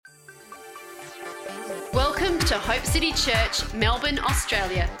Welcome to Hope City Church, Melbourne,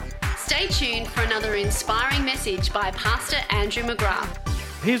 Australia. Stay tuned for another inspiring message by Pastor Andrew McGrath.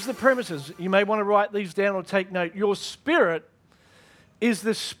 Here's the premises. You may want to write these down or take note. Your spirit is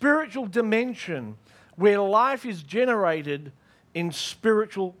the spiritual dimension where life is generated in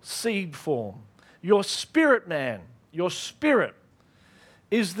spiritual seed form. Your spirit, man, your spirit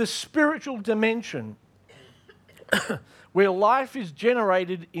is the spiritual dimension where life is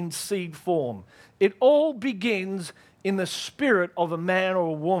generated in seed form. It all begins in the spirit of a man or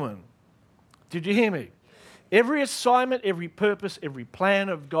a woman. Did you hear me? Every assignment, every purpose, every plan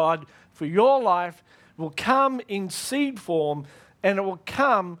of God for your life will come in seed form, and it will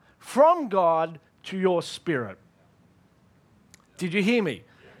come from God to your spirit. Did you hear me?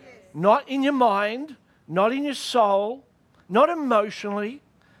 Yes. Not in your mind, not in your soul, not emotionally.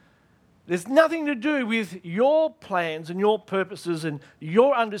 There's nothing to do with your plans and your purposes and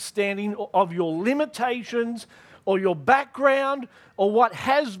your understanding of your limitations or your background or what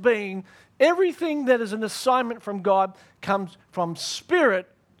has been. Everything that is an assignment from God comes from spirit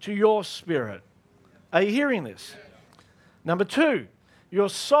to your spirit. Are you hearing this? Number two, your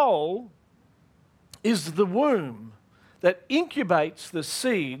soul is the womb that incubates the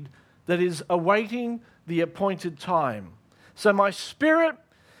seed that is awaiting the appointed time. So my spirit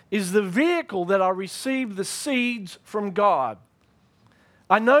is the vehicle that I receive the seeds from God.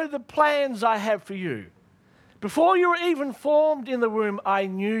 I know the plans I have for you. Before you were even formed in the womb, I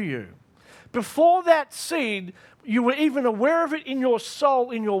knew you. Before that seed, you were even aware of it in your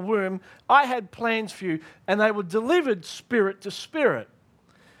soul, in your womb, I had plans for you, and they were delivered spirit to spirit.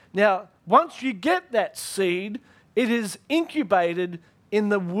 Now, once you get that seed, it is incubated in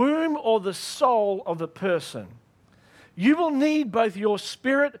the womb or the soul of the person. You will need both your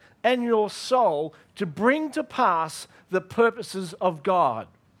spirit and your soul to bring to pass the purposes of God.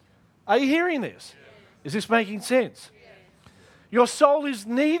 Are you hearing this? Is this making sense? Your soul is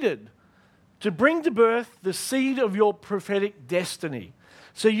needed to bring to birth the seed of your prophetic destiny,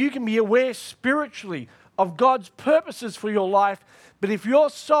 so you can be aware spiritually of God's purposes for your life. But if your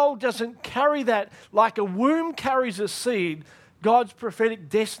soul doesn't carry that like a womb carries a seed, God's prophetic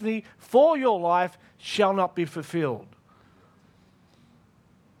destiny for your life shall not be fulfilled.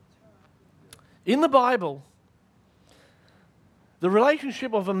 In the Bible, the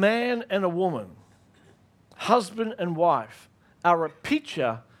relationship of a man and a woman, husband and wife, are a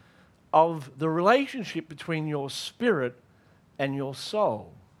picture of the relationship between your spirit and your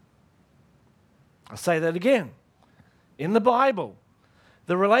soul. I'll say that again. In the Bible,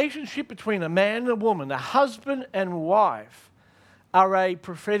 the relationship between a man and a woman, a husband and wife, are a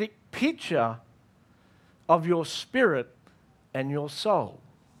prophetic picture of your spirit and your soul.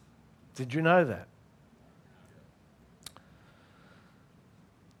 Did you know that?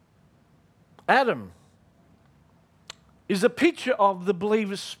 Adam is a picture of the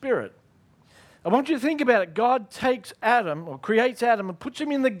believer's spirit. I want you to think about it. God takes Adam, or creates Adam, and puts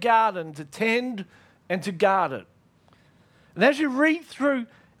him in the garden to tend and to guard it. And as you read through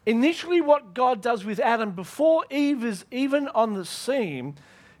initially what God does with Adam before Eve is even on the scene,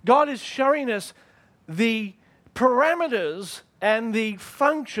 God is showing us the parameters and the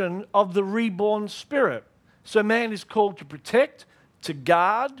function of the reborn spirit. So man is called to protect, to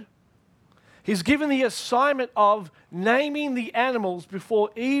guard. He's given the assignment of naming the animals before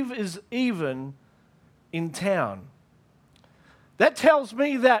Eve is even in town. That tells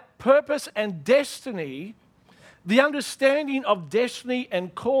me that purpose and destiny, the understanding of destiny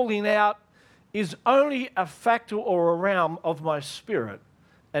and calling out, is only a factor or a realm of my spirit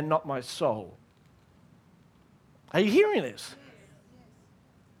and not my soul. Are you hearing this?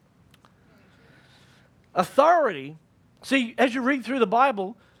 Authority. See, as you read through the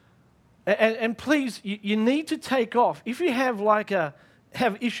Bible, and please, you need to take off. If you have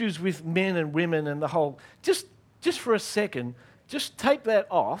have issues with men and women and the whole, just for a second, just take that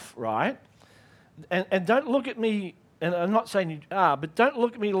off, right? And don't look at me, and I'm not saying you are, but don't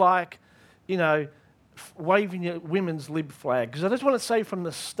look at me like, waving your women's lib flag. Because I just want to say from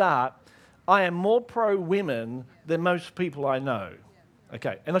the start, I am more pro-women than most people I know.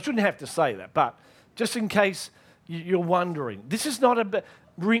 Okay, and I shouldn't have to say that, but just in case you're wondering, this is not about...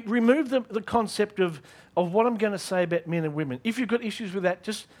 remove the concept of what I'm going to say about men and women. If you've got issues with that,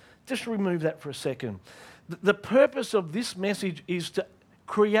 just remove that for a second. The purpose of this message is to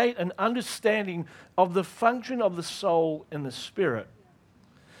create an understanding of the function of the soul and the spirit.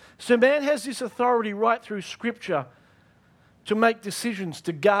 So man has this authority right through Scripture to make decisions,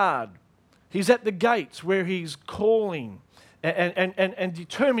 to guard. He's at the gates where he's calling and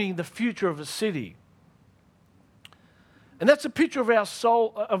determining the future of a city. And that's a picture of our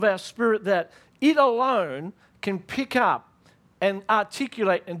soul, of our spirit, that it alone can pick up and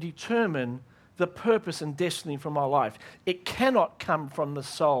articulate and determine the purpose and destiny for my life. It cannot come from the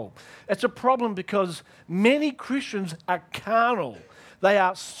soul. It's a problem because many Christians are carnal. They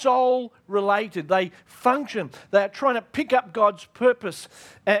are soul related. They function. They are trying to pick up God's purpose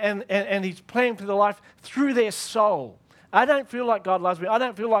and His plan for their life through their soul. I don't feel like God loves me. I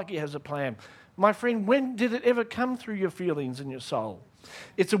don't feel like He has a plan. My friend, when did it ever come through your feelings and your soul?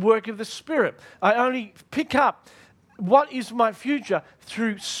 It's a work of the Spirit. I only pick up what is my future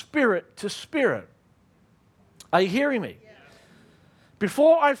through spirit to spirit. Are you hearing me? Yeah.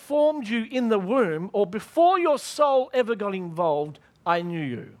 Before I formed you in the womb, or before your soul ever got involved, I knew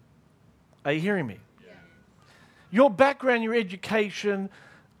you. Are you hearing me? Yeah. Your background, your education,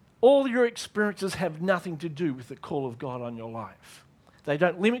 all your experiences have nothing to do with the call of God on your life. They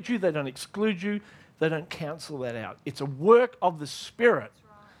don't limit you, they don't exclude you, they don't cancel that out. It's a work of the Spirit.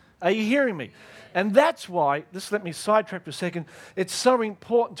 Right. Are you hearing me? And that's why, just let me sidetrack for a second, it's so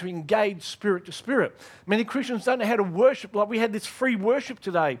important to engage spirit to spirit. Many Christians don't know how to worship. Like we had this free worship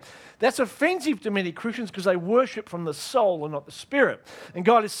today. That's offensive to many Christians because they worship from the soul and not the spirit. And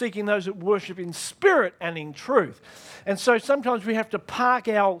God is seeking those that worship in spirit and in truth. And so sometimes we have to park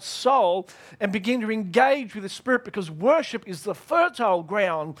our soul and begin to engage with the Spirit, because worship is the fertile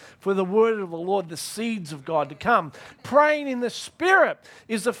ground for the word of the Lord, the seeds of God to come. Praying in the Spirit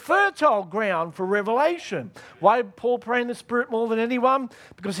is the fertile ground for revelation. Why did Paul pray in the Spirit more than anyone?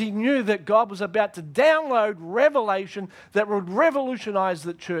 Because he knew that God was about to download revelation that would revolutionize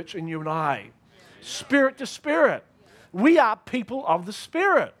the church and you and I. Spirit to spirit. We are people of the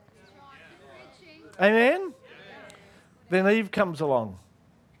Spirit. Amen? Then Eve comes along.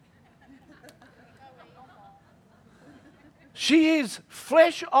 She is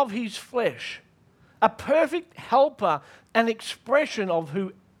flesh of his flesh, a perfect helper and expression of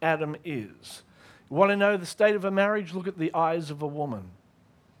who Adam is. You want to know the state of a marriage? Look at the eyes of a woman.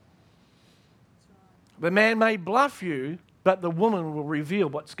 The man may bluff you, but the woman will reveal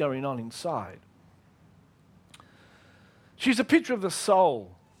what's going on inside. She's a picture of the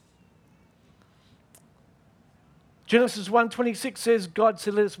soul. Genesis 1:26 says, God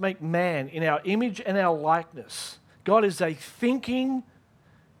said, let us make man in our image and our likeness. God is a thinking,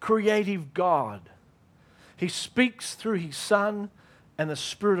 creative God. He speaks through his Son, and the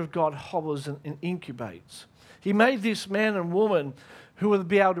Spirit of God hovers and incubates. He made this man and woman who will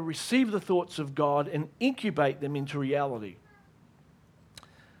be able to receive the thoughts of God and incubate them into reality.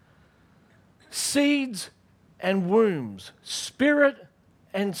 Seeds and wombs, spirit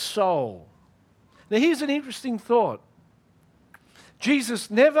and soul. Now here's an interesting thought.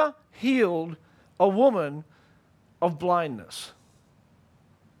 Jesus never healed a woman of blindness.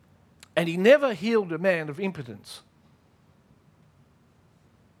 And he never healed a man of impotence.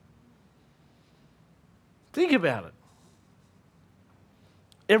 Think about it.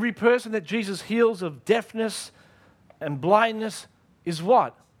 Every person that Jesus heals of deafness and blindness is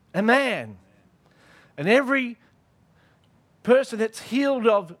what? A man. And every person that's healed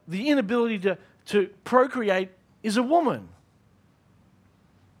of the inability to procreate is a woman.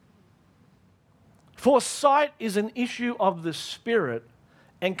 For sight is an issue of the spirit,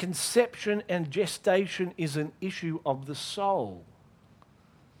 and conception and gestation is an issue of the soul.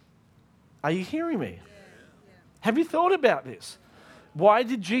 Are you hearing me? Yeah. Have you thought about this? Why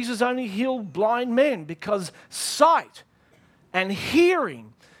did Jesus only heal blind men? Because sight and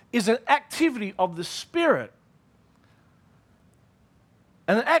hearing is an activity of the spirit.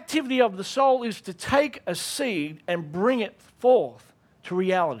 And an activity of the soul is to take a seed and bring it forth to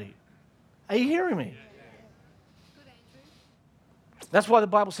reality. Are you hearing me? That's why the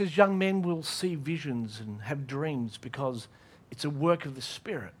Bible says young men will see visions and have dreams, because it's a work of the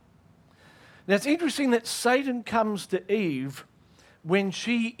Spirit. Now it's interesting that Satan comes to Eve when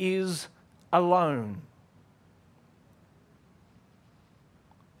she is alone.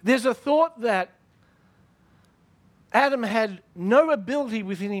 There's a thought that Adam had no ability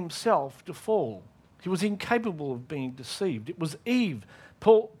within himself to fall. He was incapable of being deceived. It was Eve.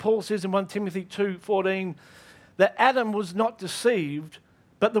 Paul says in 1 Timothy 2:14 that Adam was not deceived,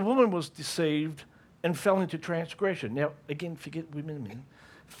 but the woman was deceived and fell into transgression. Now, again, forget women and men.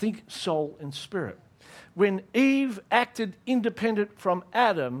 Think soul and spirit. When Eve acted independent from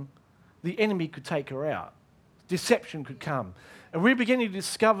Adam, the enemy could take her out. Deception could come. And we're beginning to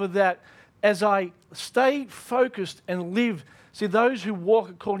discover that as I stay focused and live, see, those who walk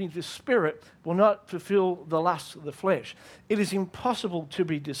according to the Spirit will not fulfill the lusts of the flesh. It is impossible to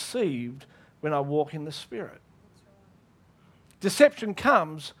be deceived when I walk in the Spirit. Deception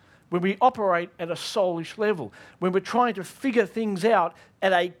comes when we operate at a soulish level, when we're trying to figure things out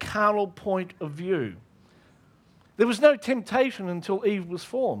at a carnal point of view. There was no temptation until Eve was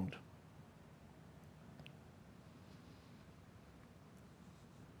formed.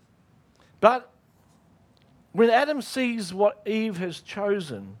 But when Adam sees what Eve has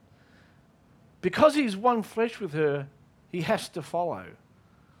chosen, because he's one flesh with her, he has to follow.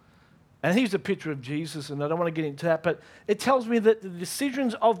 And here's a picture of Jesus, and I don't want to get into that, but it tells me that the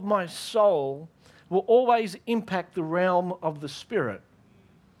decisions of my soul will always impact the realm of the Spirit.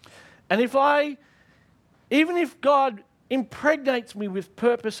 And even if God impregnates me with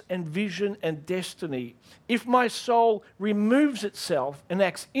purpose and vision and destiny, if my soul removes itself and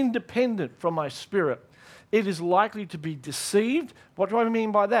acts independent from my spirit, it is likely to be deceived. What do I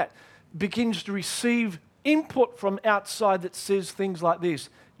mean by that? Begins to receive input from outside that says things like this: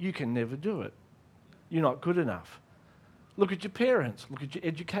 you can never do it. You're not good enough. Look at your parents. Look at your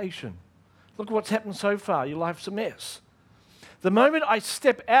education. Look at what's happened so far. Your life's a mess. The moment I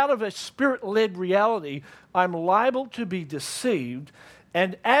step out of a spirit-led reality, I'm liable to be deceived,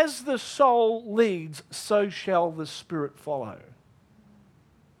 and as the soul leads, so shall the spirit follow.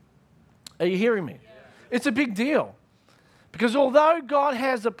 Are you hearing me? Yeah. It's a big deal. Because although God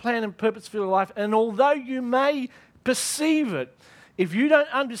has a plan and purpose for your life, and although you may perceive it, if you don't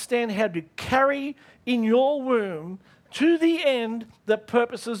understand how to carry in your womb to the end the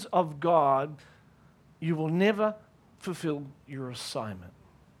purposes of God, you will never fulfill your assignment.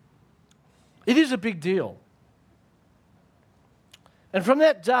 It is a big deal. And from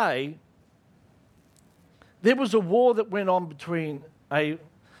that day, there was a war that went on between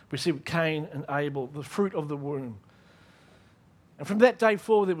we see Cain and Abel, the fruit of the womb. And from that day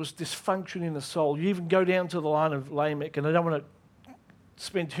forward, there was dysfunction in the soul. You even go down to the line of Lamech, and I don't want to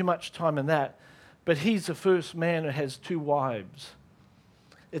spend too much time on that, but he's the first man who has 2 wives.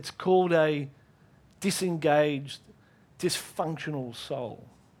 It's called a disengaged, dysfunctional soul.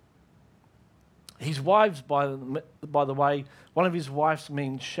 His wives, by the way, one of his wives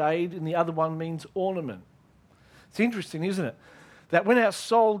means shade and the other one means ornament. It's interesting, isn't it? That when our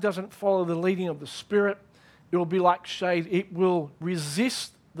soul doesn't follow the leading of the Spirit, it will be like shade. It will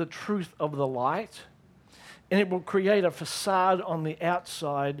resist the truth of the light, and it will create a facade on the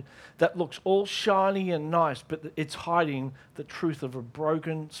outside that looks all shiny and nice, but it's hiding the truth of a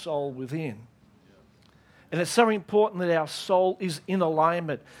broken soul within. And it's so important that our soul is in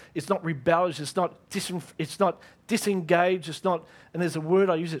alignment. It's not rebellious. It's not disengaged. It's not, and there's a word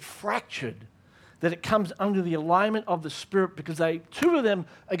I use, it fractured. That it comes under the alignment of the Spirit, because 2 of them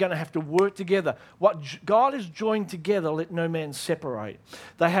are going to have to work together. What God has joined together, let no man separate.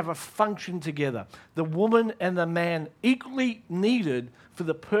 They have a function together. The woman and the man equally needed for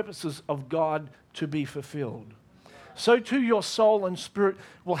the purposes of God to be fulfilled. So too your soul and spirit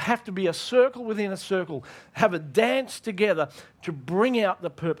will have to be a circle within a circle, have a dance together to bring out the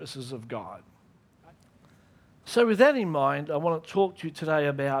purposes of God. So with that in mind, I want to talk to you today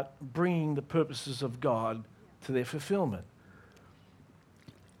about bringing the purposes of God to their fulfillment.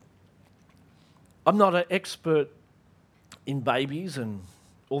 I'm not an expert in babies and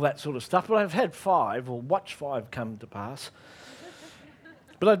all that sort of stuff, but I've had 5 or watched 5 come to pass.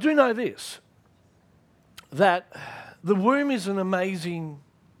 But I do know this, that the womb is an amazing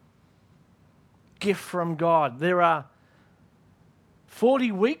gift from God. There are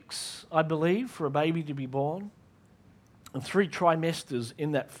 40 weeks, I believe, for a baby to be born, and 3 trimesters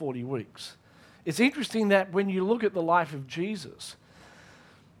in that 40 weeks. It's interesting that when you look at the life of Jesus,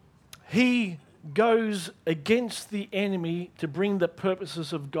 he goes against the enemy to bring the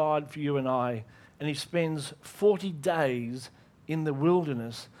purposes of God for you and I, and he spends 40 days in the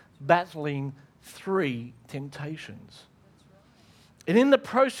wilderness battling 3 temptations. And in the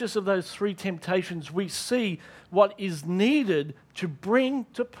process of those 3 temptations, we see what is needed to bring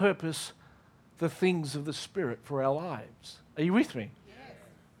to purpose the things of the Spirit for our lives. Are you with me? Yes.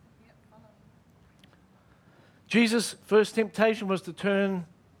 Jesus' first temptation was to turn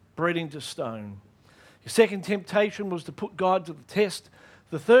bread into stone. His second temptation was to put God to the test.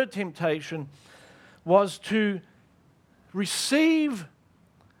 The third temptation was to receive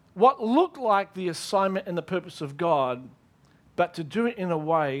what looked like the assignment and the purpose of God, but to do it in a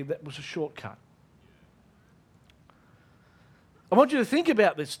way that was a shortcut. I want you to think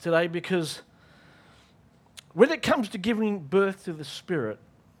about this today, because when it comes to giving birth to the Spirit,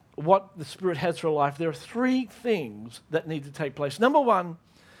 what the Spirit has for life, there are 3 things that need to take place. Number 1,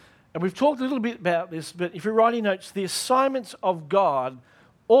 and we've talked a little bit about this, but if you're writing notes, the assignments of God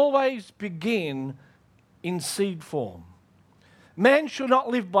always begin in seed form. Man should not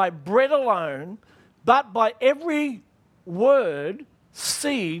live by bread alone, but by every word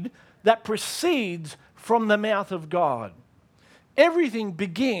seed that proceeds from the mouth of God. Everything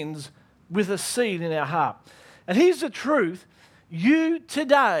begins with a seed in our heart. And here's the truth. You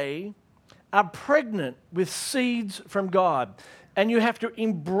today are pregnant with seeds from God, and you have to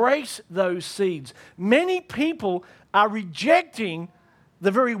embrace those seeds. Many people are rejecting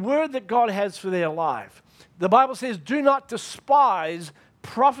the very word that God has for their life. The Bible says, do not despise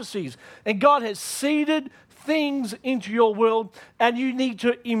prophecies. And God has seeded things into your world, and you need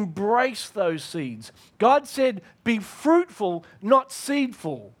to embrace those seeds. God said, be fruitful, not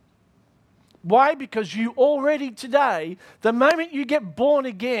seedful. Why? Because you already today, the moment you get born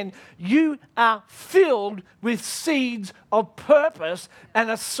again, you are filled with seeds of purpose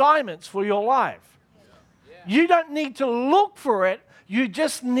and assignments for your life. You don't need to look for it. You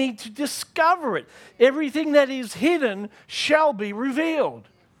just need to discover it. Everything that is hidden shall be revealed.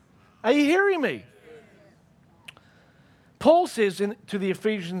 Are you hearing me? Paul says to the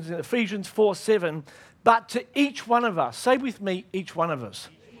Ephesians in Ephesians 4:7, but to each one of us, say with me, each one of us.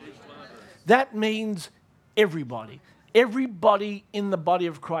 That means everybody. Everybody in the body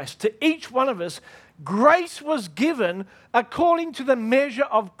of Christ. To each one of us, grace was given according to the measure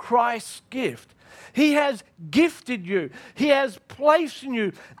of Christ's gift. He has gifted you. He has placed in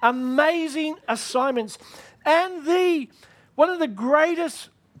you amazing assignments. And one of the greatest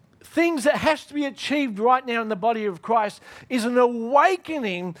things that has to be achieved right now in the body of Christ is an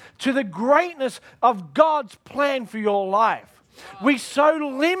awakening to the greatness of God's plan for your life. We so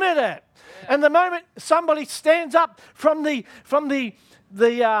limit it. And the moment somebody stands up from the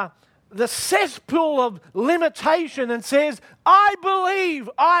cesspool of limitation and says, I believe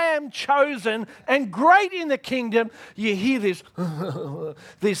I am chosen and great in the kingdom, you hear this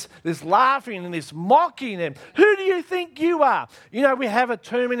this laughing and this mocking. And who do you think you are? You know, we have a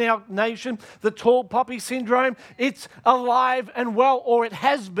term in our nation, the tall poppy syndrome. It's alive and well, or it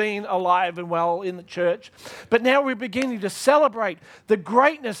has been alive and well in the church. But now we're beginning to celebrate the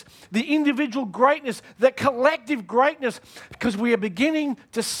greatness, the individual greatness, the collective greatness, because we are beginning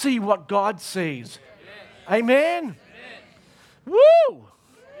to see what God sees. Amen. Woo!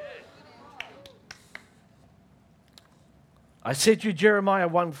 I said to you, Jeremiah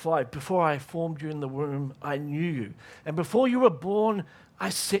 1:5, before I formed you in the womb, I knew you. And before you were born, I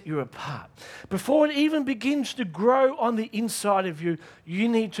set you apart. Before it even begins to grow on the inside of you, you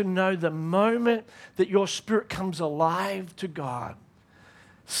need to know the moment that your spirit comes alive to God,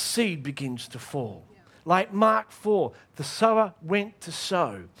 seed begins to fall. Like Mark 4, the sower went to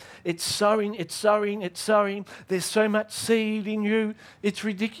sow. It's sowing, it's sowing, it's sowing. There's so much seed in you, it's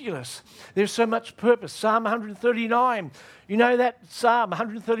ridiculous. There's so much purpose. Psalm 139, you know that Psalm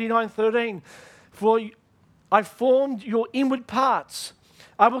 139:13. For I formed your inward parts.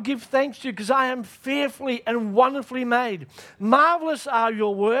 I will give thanks to you because I am fearfully and wonderfully made. Marvelous are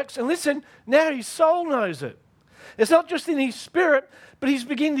your works. And listen, now his soul knows it. It's not just in his spirit, but he's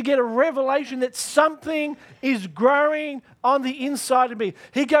beginning to get a revelation that something is growing on the inside of me.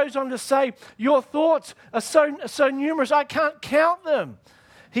 He goes on to say, your thoughts are so numerous, I can't count them.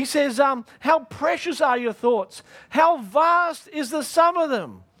 He says, how precious are your thoughts? How vast is the sum of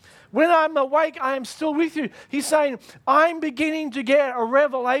them? When I'm awake, I am still with you. He's saying, I'm beginning to get a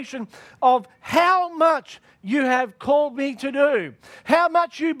revelation of how much you have called me to do, how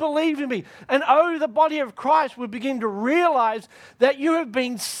much you believe in me. And the body of Christ will begin to realize that you have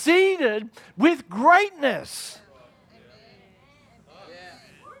been seeded with greatness.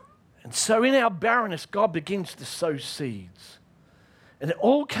 And so in our barrenness, God begins to sow seeds. And it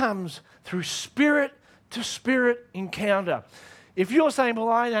all comes through spirit to spirit encounter. If you're saying, well,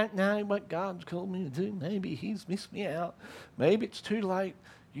 I don't know what God's called me to do, maybe he's missed me out, maybe it's too late,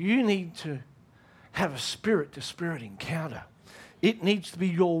 you need to have a spirit-to-spirit encounter. It needs to be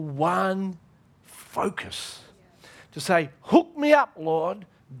your one focus. To say, hook me up, Lord,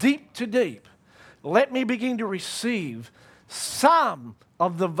 deep to deep. Let me begin to receive some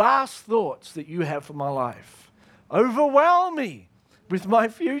of the vast thoughts that you have for my life. Overwhelm me with my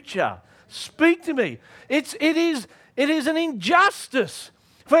future. Speak to me. It is an injustice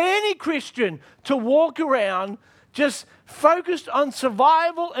for any Christian to walk around just focused on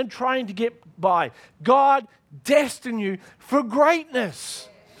survival and trying to get by. God destined you for greatness.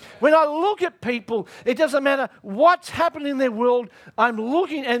 When I look at people, it doesn't matter what's happened in their world, I'm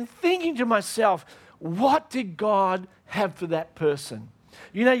looking and thinking to myself, what did God have for that person?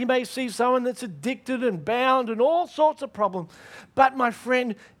 You know, you may see someone that's addicted and bound and all sorts of problems, but my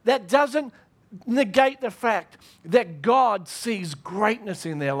friend, that doesn't negate the fact that God sees greatness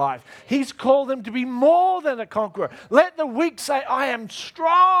in their life. He's called them to be more than a conqueror. Let the weak say, I am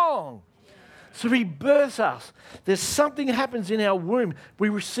strong. So he births us. There's something that happens in our womb. We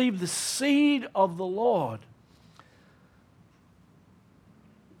receive the seed of the Lord.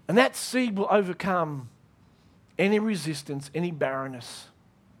 And that seed will overcome any resistance, any barrenness.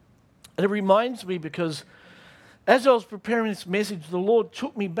 And it reminds me because as I was preparing this message, the Lord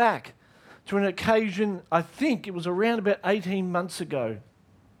took me back to an occasion, I think it was around about 18 months ago.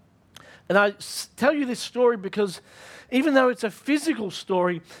 And I tell you this story because even though it's a physical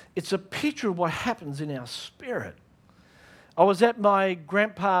story, it's a picture of what happens in our spirit. I was at my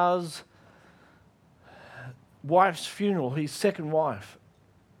grandpa's wife's funeral, his second wife.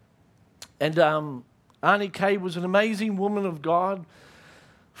 And Auntie Kay was an amazing woman of God,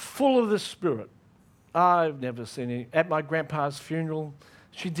 full of the Spirit. I've never seen any. At my grandpa's funeral,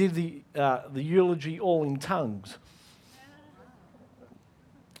 she did the eulogy all in tongues.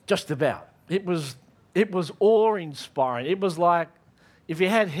 Just about. It was awe-inspiring. It was like if you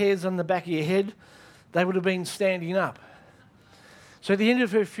had hairs on the back of your head, they would have been standing up. So at the end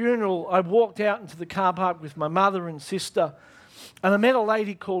of her funeral, I walked out into the car park with my mother and sister, and I met a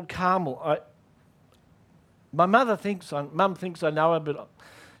lady called Carmel. My mum thinks I know her, but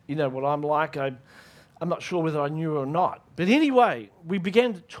you know what I'm like. I'm not sure whether I knew her or not. But anyway, we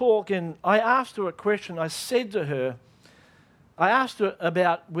began to talk, and I asked her a question. I asked her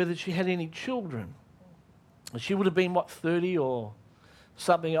about whether she had any children. She would have been, 30 or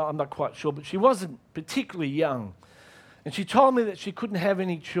something, I'm not quite sure, but she wasn't particularly young. And she told me that she couldn't have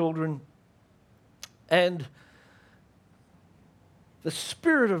any children. And the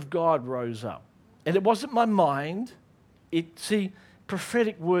Spirit of God rose up. And it wasn't my mind.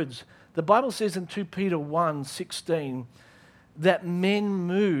 Prophetic words. The Bible says in 2 Peter 1:16 that men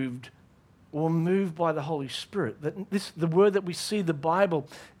were moved by the Holy Spirit. The word that we see, the Bible,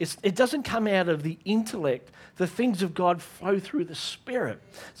 it doesn't come out of the intellect. The things of God flow through the Spirit.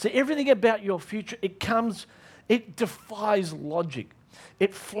 So everything about your future, it defies logic.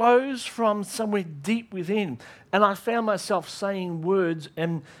 It flows from somewhere deep within. And I found myself saying words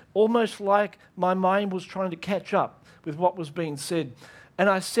and almost like my mind was trying to catch up with what was being said. And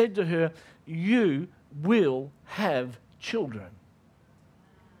I said to her, "You will have children."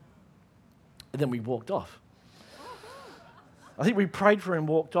 And then we walked off. I think we prayed for her and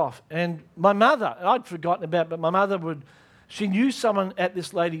walked off. And my mother, I'd forgotten about, but my mother she knew someone at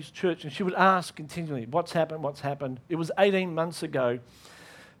this lady's church, and she would ask continually, what's happened? It was 18 months ago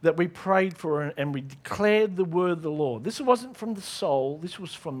that we prayed for her and we declared the word of the Lord. This wasn't from the soul, this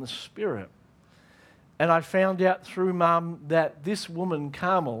was from the Spirit. And I found out through Mum that this woman,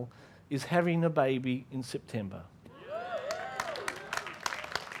 Carmel, is having a baby in September.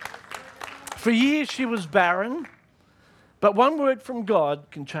 For years she was barren, but one word from God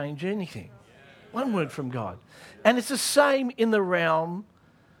can change anything. One word from God. And it's the same in the realm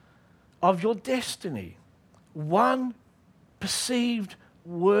of your destiny. One perceived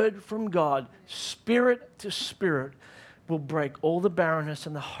word from God, spirit to spirit, will break all the barrenness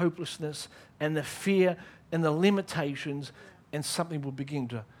and the hopelessness and the fear and the limitations, and something will begin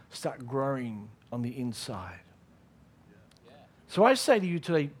to start growing on the inside. So I say to you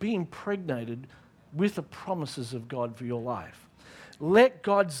today, be impregnated with the promises of God for your life. Let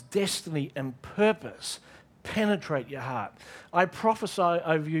God's destiny and purpose penetrate your heart. I prophesy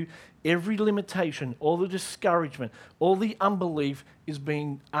over you, every limitation, all the discouragement, all the unbelief is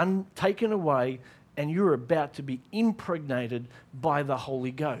being taken away, and you're about to be impregnated by the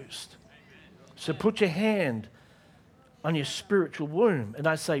Holy Ghost. So put your hand on your spiritual womb, and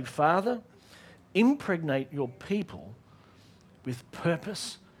I say, Father, impregnate your people with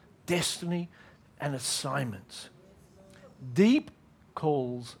purpose, destiny, and assignments. Deep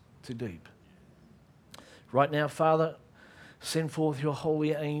calls to deep. Right now, Father, send forth your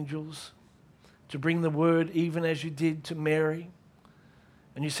holy angels to bring the word even as you did to Mary.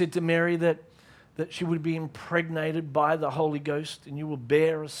 And you said to Mary that she would be impregnated by the Holy Ghost and you will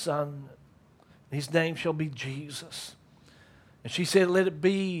bear a son. His name shall be Jesus. And she said, let it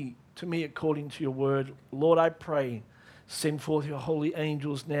be to me according to your word. Lord, I pray, send forth your holy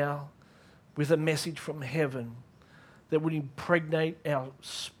angels now with a message from heaven that would impregnate our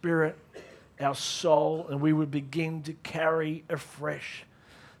spirit, our soul, and we would begin to carry afresh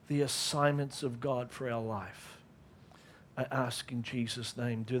the assignments of God for our life. I ask in Jesus'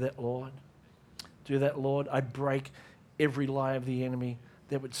 name, do that, Lord. Do that, Lord. I break every lie of the enemy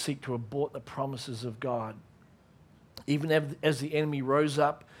that would seek to abort the promises of God. Even as the enemy rose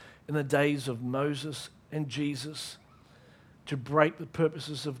up in the days of Moses and Jesus to break the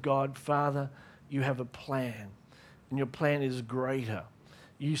purposes of God, Father, you have a plan, and your plan is greater.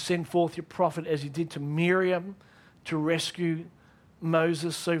 You send forth your prophet as you did to Miriam to rescue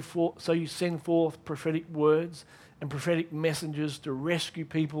Moses, so you send forth prophetic words and prophetic messengers to rescue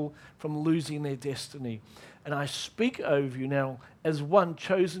people from losing their destiny. And I speak over you now as one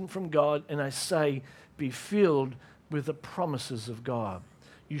chosen from God, and I say, be filled with the promises of God.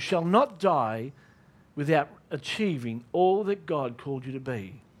 You shall not die without achieving all that God called you to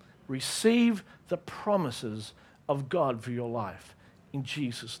be. Receive the promises of God for your life in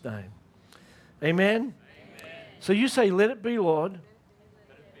Jesus' name. Amen? Amen. So you say, let it be, Lord.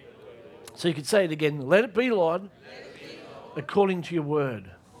 So you could say it again, let it be, Lord, according to your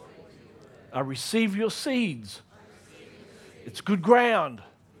word. I receive your seeds. It's good ground.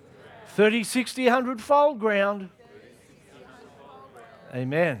 30, 60, 100-fold ground.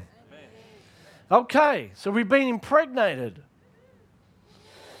 Amen. Okay, so we've been impregnated.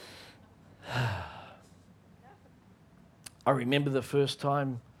 I remember the first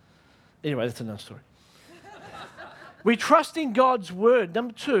time. Anyway, that's another story. We trust in God's word.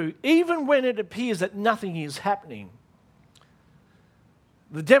 Number 2, even when it appears that nothing is happening.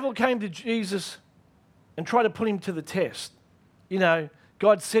 The devil came to Jesus and tried to put him to the test. You know,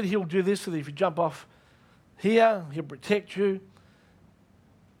 God said he'll do this, so that if you jump off here, he'll protect you.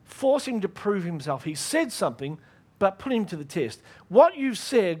 Force him to prove himself. He said something, but put him to the test. What you've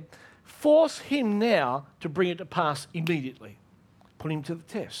said, force him now to bring it to pass immediately. Put him to the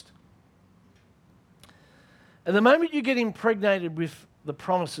test. And the moment you get impregnated with the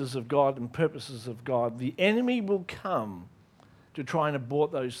promises of God and purposes of God, the enemy will come to try and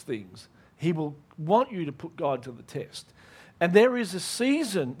abort those things. He will want you to put God to the test. And there is a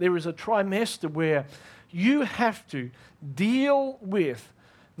season, there is a trimester where you have to deal with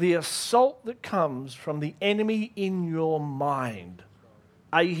the assault that comes from the enemy in your mind.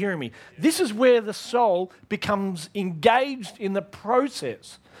 Are you hearing me? This is where the soul becomes engaged in the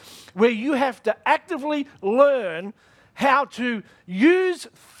process, where you have to actively learn how to use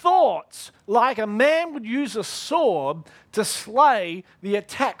thoughts like a man would use a sword to slay the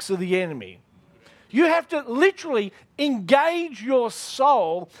attacks of the enemy. You have to literally engage your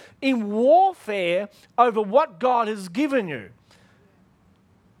soul in warfare over what God has given you.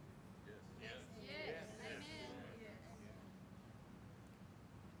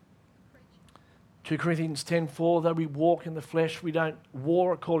 2 Corinthians 10:4, though we walk in the flesh, we don't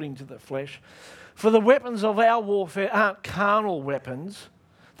war according to the flesh. For the weapons of our warfare aren't carnal weapons.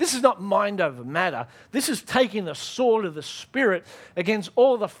 This is not mind over matter. This is taking the sword of the Spirit against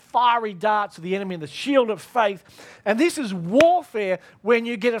all the fiery darts of the enemy and the shield of faith. And this is warfare when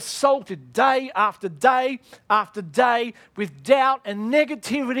you get assaulted day after day after day with doubt and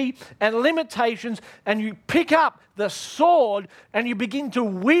negativity and limitations, and you pick up the sword and you begin to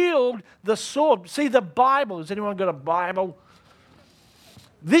wield the sword. See the Bible. Has anyone got a Bible?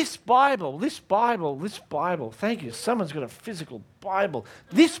 This Bible, thank you. Someone's got a physical Bible.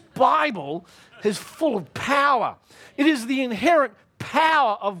 This Bible is full of power. It is the inherent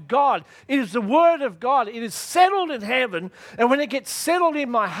power of God. It is the Word of God. It is settled in heaven, and when it gets settled in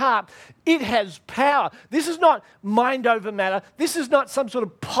my heart, it has power. This is not mind over matter. This is not some sort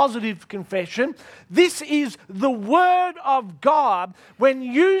of positive confession. This is the Word of God, when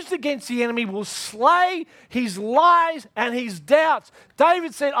used against the enemy, will slay his lies and his doubts.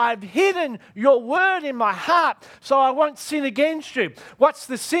 David said, I've hidden your word in my heart so I won't sin against you. What's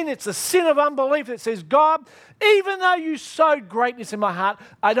the sin? It's the sin of unbelief that says, God, even though you sowed greatness in my heart,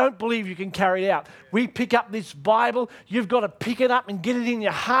 I don't believe you can carry it out. We pick up this Bible. You've got to pick it up and get it in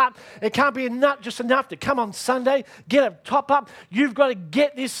your heart. It can't be just enough to come on Sunday, get a top up. You've got to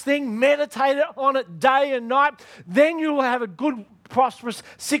get this thing, meditate on it day and night. Then you will have a good, prosperous,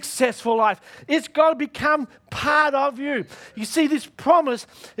 successful life. It's got to become part of you. You see, this promise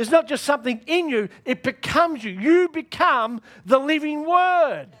is not just something in you, it becomes you. You become the living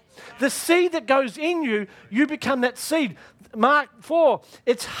Word. The seed that goes in you, you become that seed. Mark 4,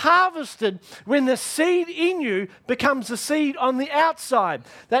 it's harvested when the seed in you becomes the seed on the outside.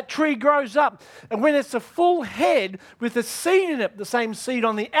 That tree grows up, and when it's a full head with the seed in it, the same seed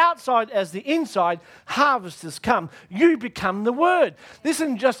on the outside as the inside, harvest has come. You become the Word. This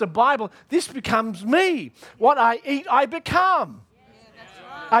isn't just a Bible, this becomes me. What I eat, I become.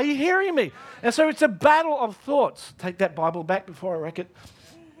 Are you hearing me? And so it's a battle of thoughts. Take that Bible back before I wreck it.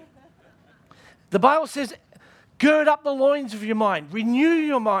 The Bible says, gird up the loins of your mind, renew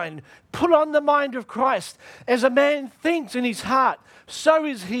your mind, put on the mind of Christ. As a man thinks in his heart, so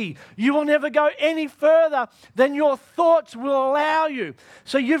is he. You will never go any further than your thoughts will allow you.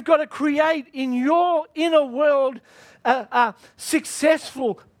 So you've got to create in your inner world a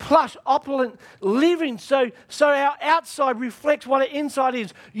successful, plush, opulent living, so our outside reflects what our inside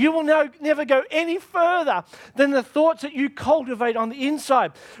is. You will never go any further than the thoughts that you cultivate on the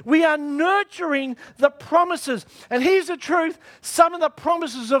inside. We are nurturing the promises. And here's the truth. Some of the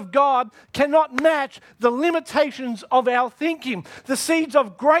promises of God cannot match the limitations of our thinking. The seeds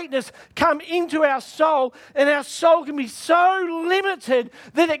of greatness come into our soul, and our soul can be so limited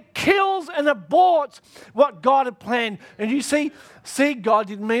that it kills and aborts what God had planned. And you see, God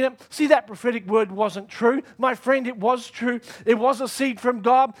didn't mean it. See, that prophetic word wasn't true. My friend, it was true. It was a seed from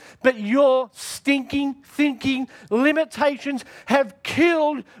God. But your stinking thinking limitations have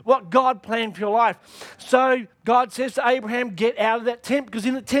killed what God planned for your life. So God says to Abraham, get out of that tent, because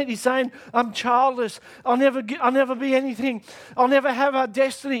in the tent he's saying, I'm childless. I'll never be anything. I'll never have a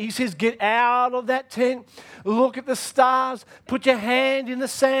destiny. He says, get out of that tent. Look at the stars. Put your hand in the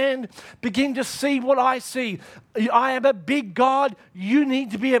sand. Begin to see what I see. I am a big God. You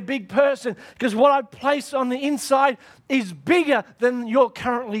need to be a big person, because what I've placed on the inside is bigger than your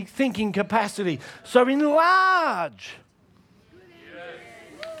currently thinking capacity. So enlarge.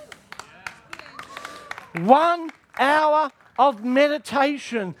 1 hour of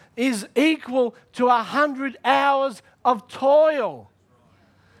meditation is equal to 100 hours of toil.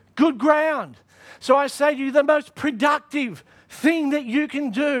 Good ground. So I say to you, the most productive thing that you can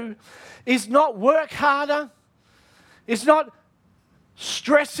do is not work harder. It's not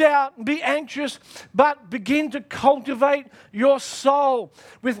stress out and be anxious, but begin to cultivate your soul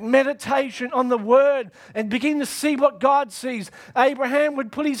with meditation on the Word and begin to see what God sees. Abraham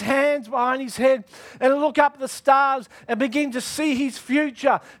would put his hands behind his head and look up at the stars and begin to see his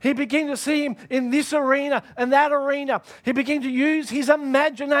future. He began to see him in this arena and that arena. He began to use his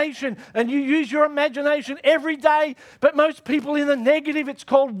imagination, and you use your imagination every day, but most people in the negative, it's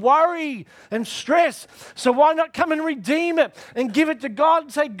called worry and stress. So why not come and redeem it and give it to God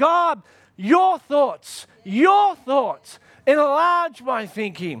and say, God, your thoughts, enlarge my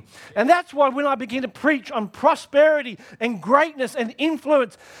thinking. And that's why when I begin to preach on prosperity and greatness and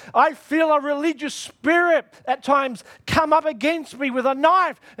influence, I feel a religious spirit at times come up against me with a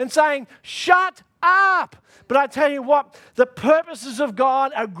knife and saying, shut up. But I tell you what, the purposes of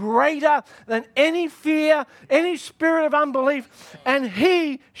God are greater than any fear, any spirit of unbelief, and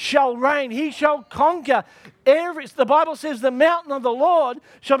He shall reign. He shall conquer. The Bible says the mountain of the Lord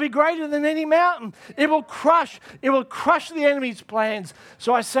shall be greater than any mountain. It will crush the enemy's plans.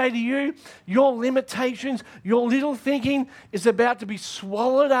 So I say to you, your limitations, your little thinking is about to be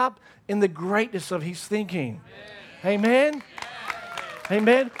swallowed up in the greatness of His thinking. Amen?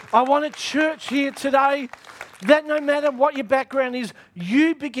 Amen. I want a church here today that no matter what your background is,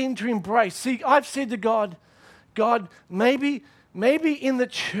 you begin to embrace. See, I've said to God, maybe in the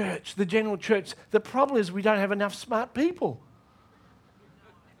church, the general church, the problem is we don't have enough smart people.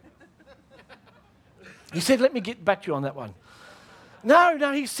 He said, let me get back to you on that one.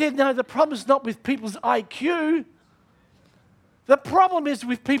 No, he said, no, the problem is not with people's IQ. The problem is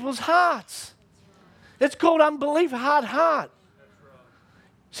with people's hearts. It's called unbelief, hard heart.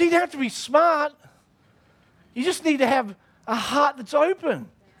 So you don't have to be smart. You just need to have a heart that's open.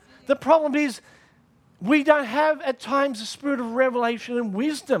 The problem is we don't have at times the spirit of revelation and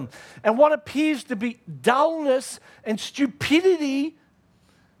wisdom. And what appears to be dullness and stupidity,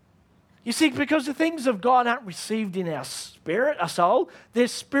 you see, because the things of God aren't received in our spirit, our soul, they're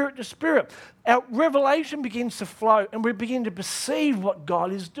spirit to spirit. Our revelation begins to flow and we begin to perceive what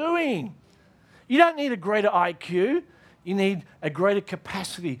God is doing. You don't need a greater IQ. You need a greater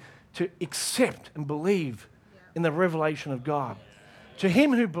capacity to accept and believe in the revelation of God. To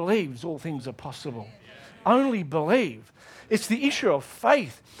him who believes, all things are possible. Only believe. It's the issue of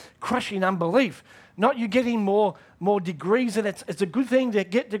faith crushing unbelief. Not you getting more degrees, and it's a good thing to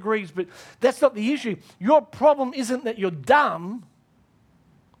get degrees, but that's not the issue. Your problem isn't that you're dumb.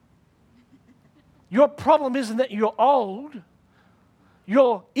 Your problem isn't that you're old.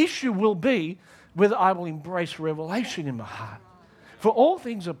 Your issue will be whether I will embrace revelation in my heart. For all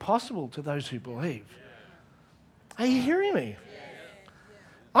things are possible to those who believe. Are you hearing me?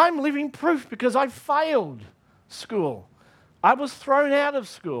 I'm living proof because I failed school. I was thrown out of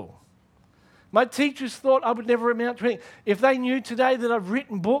school. My teachers thought I would never amount to anything. If they knew today that I've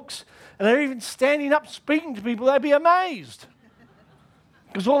written books and they're even standing up speaking to people, they'd be amazed.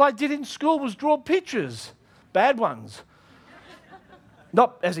 Because all I did in school was draw pictures, bad ones.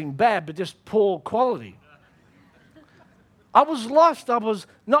 Not as in bad, but just poor quality. I was lost. I was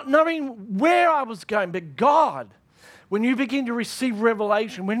not knowing where I was going. But God, when you begin to receive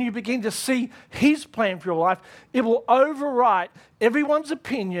revelation, when you begin to see His plan for your life, it will overwrite everyone's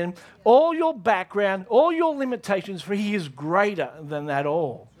opinion, all your background, all your limitations, for He is greater than that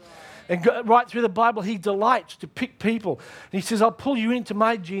all. And right through the Bible, He delights to pick people. And He says, I'll pull you into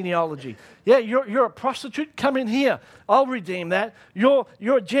my genealogy. Yeah, you're a prostitute, come in here. I'll redeem that. You're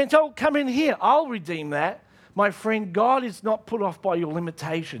a Gentile, come in here. I'll redeem that. My friend, God is not put off by your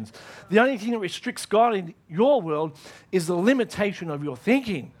limitations. The only thing that restricts God in your world is the limitation of your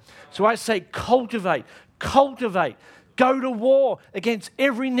thinking. So I say cultivate, go to war against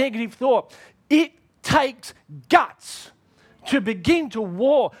every negative thought. It takes guts to begin to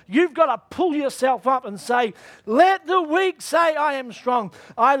war. You've got to pull yourself up and say, let the weak say I am strong.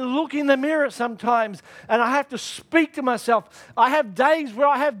 I look in the mirror sometimes and I have to speak to myself. I have days where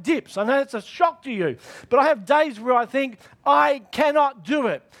I have dips. I know it's a shock to you, but I have days where I think, I cannot do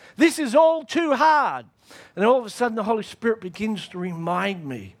it. This is all too hard. And all of a sudden the Holy Spirit begins to remind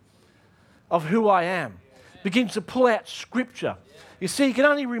me of who I am. Begins to pull out scripture. You see, He can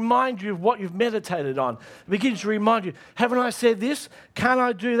only remind you of what you've meditated on. It begins to remind you, haven't I said this? Can't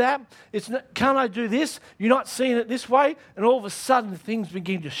I do that? Can't I do this? You're not seeing it this way? And all of a sudden, things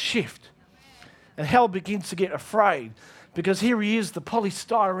begin to shift. And hell begins to get afraid. Because here he is, the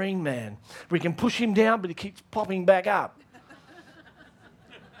polystyrene man. We can push him down, but he keeps popping back up.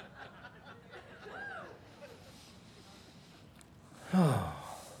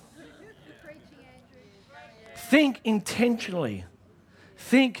 Think intentionally.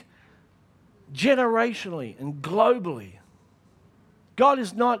 Think generationally and globally. God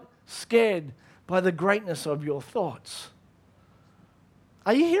is not scared by the greatness of your thoughts.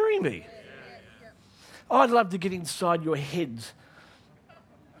 Are you hearing me? Oh, I'd love to get inside your heads.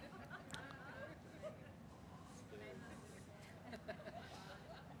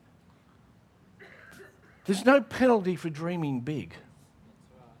 There's no penalty for dreaming big.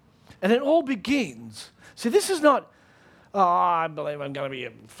 And it all begins. See, this is not, I believe I'm going to be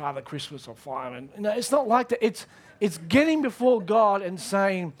a Father Christmas or fireman. No, it's not like that. It's getting before God and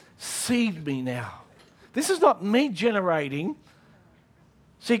saying, seed me now. This is not me generating.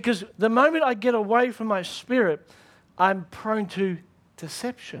 See, because the moment I get away from my spirit, I'm prone to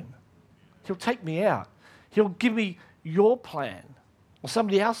deception. He'll take me out. He'll give me your plan or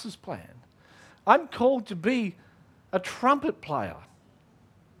somebody else's plan. I'm called to be a trumpet player.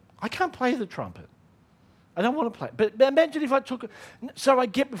 I can't play the trumpet. I don't want to play it. But imagine if I took it. So I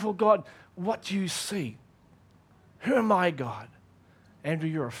get before God, what do you see? Who am I, God? Andrew,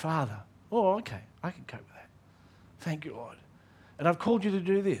 you're a father. Oh, okay. I can cope with that. Thank you, Lord. And I've called you to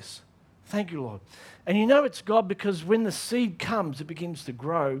do this. Thank you, Lord. And you know it's God because when the seed comes, it begins to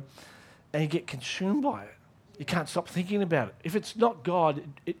grow and you get consumed by it. You can't stop thinking about it. If it's not God,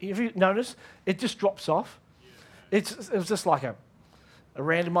 if you notice, it just drops off. It was just like a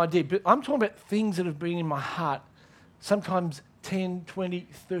random idea. But I'm talking about things that have been in my heart sometimes 10, 20,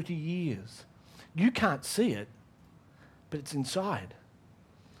 30 years. You can't see it, but it's inside.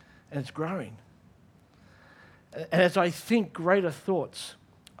 And it's growing. And as I think greater thoughts,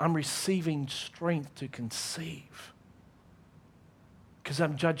 I'm receiving strength to conceive. Because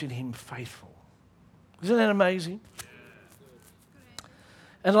I'm judging Him faithful. Isn't that amazing?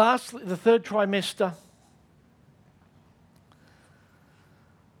 And lastly, the third trimester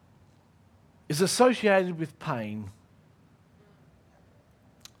is associated with pain.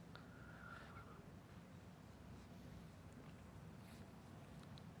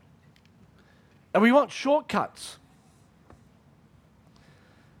 And we want shortcuts.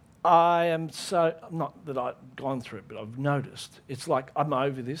 Not that I've gone through it, but I've noticed. It's like, I'm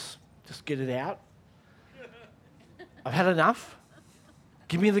over this. Just get it out. I've had enough.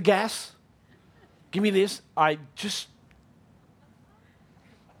 Give me the gas. Give me this. It's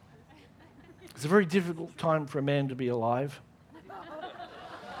a very difficult time for a man to be alive.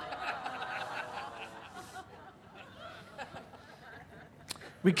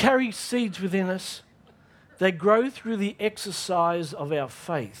 We carry seeds within us. They grow through the exercise of our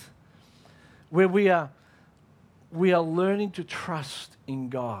faith, where we are learning to trust in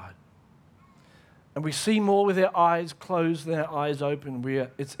God. And we see more with our eyes closed than our eyes open.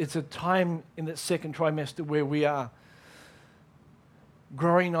 It's a time in that second trimester where we are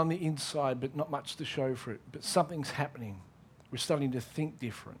growing on the inside, but not much to show for it. But something's happening. We're starting to think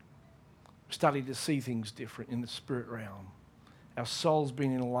different. We're starting to see things different in the spirit realm. Our soul's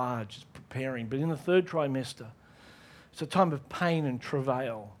been enlarged, it's preparing. But in the third trimester, it's a time of pain and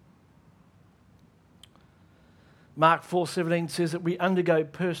travail. Mark 4:17 says that we undergo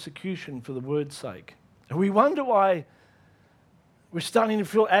persecution for the word's sake. And we wonder why we're starting to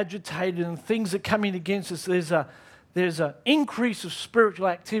feel agitated and things are coming against us. there's an increase of spiritual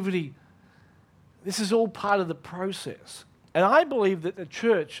activity. This is all part of the process. And I believe that the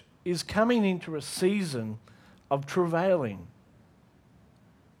church is coming into a season of travailing.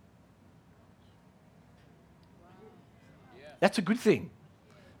 That's a good thing.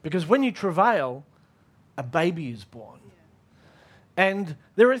 Because when you travail, a baby is born. And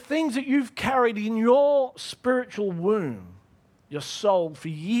there are things that you've carried in your spiritual womb, your soul, for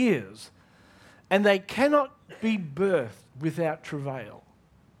years, and they cannot be birthed without travail.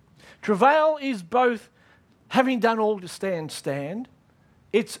 Travail is both having done all to stand.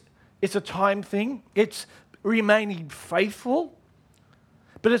 It's a time thing. It's remaining faithful.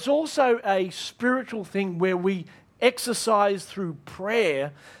 But it's also a spiritual thing where we exercise through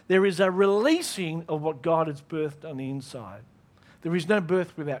prayer. There is a releasing of what God has birthed on the inside. There is no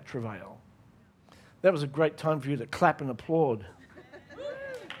birth without travail. That was a great time for you to clap and applaud.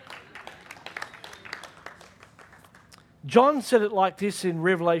 John said it like this in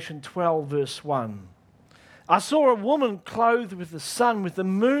Revelation 12, verse 1. I saw a woman clothed with the sun, with the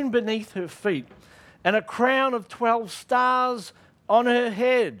moon beneath her feet, and a crown of 12 stars on her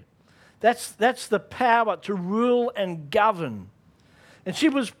head. That's the power to rule and govern. And she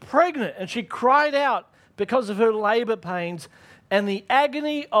was pregnant, and she cried out because of her labor pains and the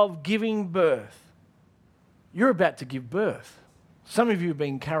agony of giving birth. You're about to give birth. Some of you have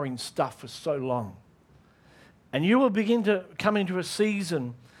been carrying stuff for so long. And you will begin to come into a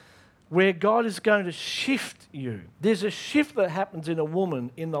season where God is going to shift you. There's a shift that happens in a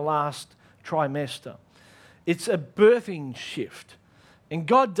woman in the last trimester. It's a birthing shift. And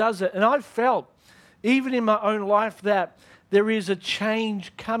God does it. And I've felt, even in my own life, that there is a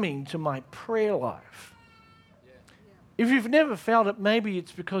change coming to my prayer life. If you've never felt it, maybe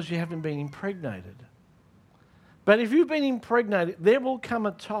it's because you haven't been impregnated. But if you've been impregnated, there will come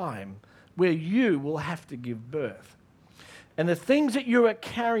a time where you will have to give birth. And the things that you are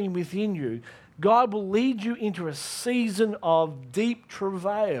carrying within you, God will lead you into a season of deep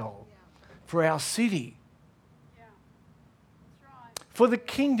travail for our city, for the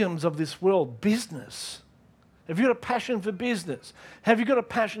kingdoms of this world, business. Have you got a passion for business? Have you got a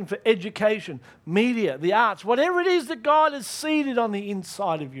passion for education, media, the arts, whatever it is that God has seeded on the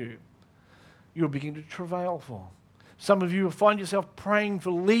inside of you, you'll begin to travail for. Some of you will find yourself praying for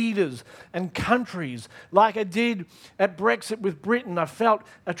leaders and countries. Like I did at Brexit with Britain, I felt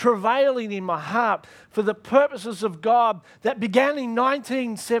a travailing in my heart for the purposes of God that began in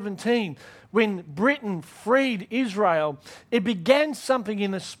 1917 when Britain freed Israel. It began something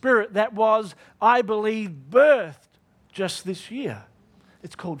in the spirit that was, I believe, birthed just this year.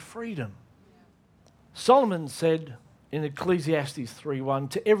 It's called freedom. Solomon said in Ecclesiastes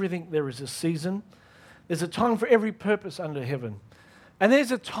 3:1, to everything there is a season. There's a time for every purpose under heaven. And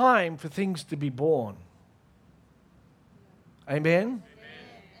there's a time for things to be born. Amen? Amen.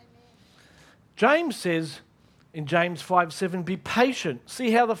 James says in James 5:7, be patient.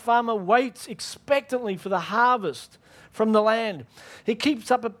 See how the farmer waits expectantly for the harvest from the land. He keeps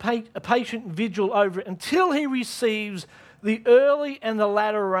up a patient vigil over it until he receives the early and the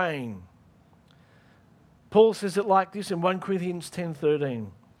latter rain. Paul says it like this in 1 Corinthians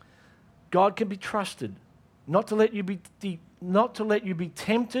 10:13. God can be trusted, not to let you be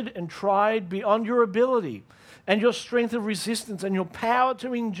tempted and tried beyond your ability and your strength of resistance and your power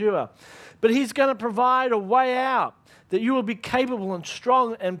to endure. But He's going to provide a way out that you will be capable and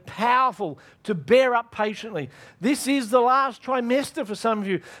strong and powerful to bear up patiently. This is the last trimester for some of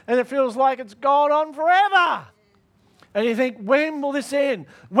you, and it feels like it's gone on forever. And you think, when will this end?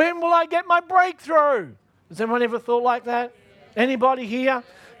 When will I get my breakthrough? Has anyone ever thought like that? Anybody here?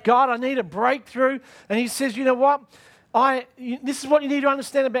 God, I need a breakthrough. And He says, you know what? This is what you need to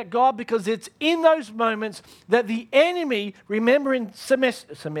understand about God, because it's in those moments that the enemy, remember in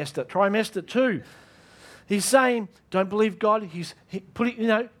trimester 2, he's saying, don't believe God.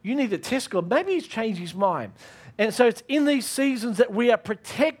 You need to test God. Maybe He's changed His mind. And so it's in these seasons that we are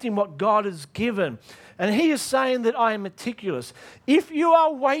protecting what God has given. And He is saying that I am meticulous. If you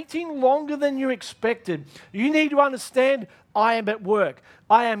are waiting longer than you expected, you need to understand I am at work.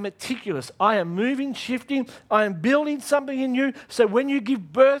 I am meticulous. I am moving, shifting. I am building something in you. So when you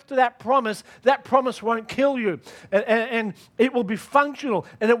give birth to that promise won't kill you. And it will be functional.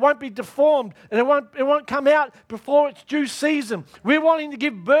 And it won't be deformed. And it won't come out before its due season. We're wanting to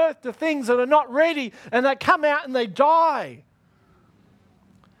give birth to things that are not ready. And they come out and they die.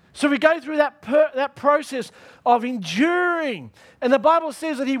 So we go through that process of enduring. And the Bible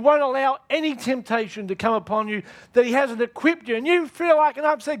says that He won't allow any temptation to come upon you that He hasn't equipped you. And you feel like, and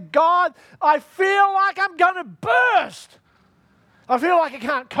I've said, God, I feel like I'm going to burst. I feel like I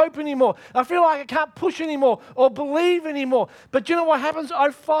can't cope anymore. I feel like I can't push anymore or believe anymore. But you know what happens?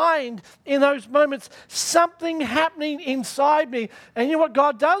 I find in those moments something happening inside me. And you know what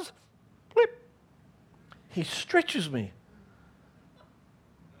God does? Blip. He stretches me.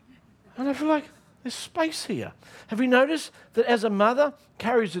 And I feel like there's space here. Have you noticed that as a mother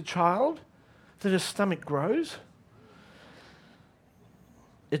carries a child, that her stomach grows?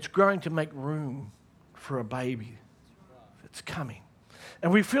 It's growing to make room for a baby that's coming.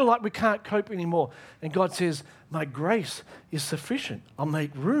 And we feel like we can't cope anymore. And God says, my grace is sufficient. I'll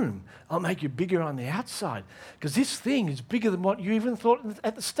make room. I'll make you bigger on the outside. Because this thing is bigger than what you even thought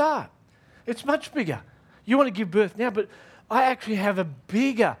at the start. It's much bigger. You want to give birth now, but I actually have a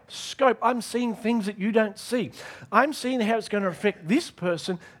bigger scope. I'm seeing things that you don't see. I'm seeing how it's going to affect this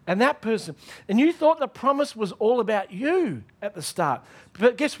person and that person. And you thought the promise was all about you at the start.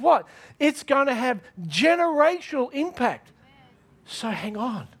 But guess what? It's going to have generational impact. So hang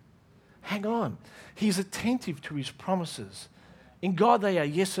on. Hang on. He's attentive to his promises. In God, they are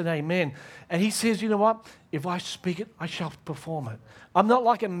yes and amen. And he says, you know what? If I speak it, I shall perform it. I'm not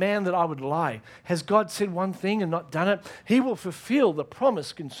like a man that I would lie. Has God said one thing and not done it? He will fulfill the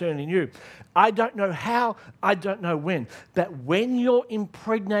promise concerning you. I don't know how, I don't know when. But when you're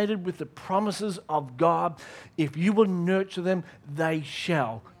impregnated with the promises of God, if you will nurture them, they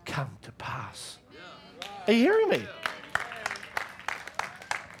shall come to pass. Are you hearing me?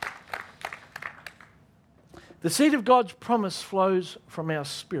 The seed of God's promise flows from our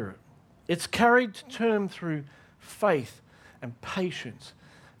spirit. It's carried to term through faith and patience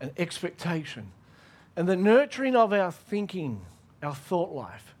and expectation. And the nurturing of our thinking, our thought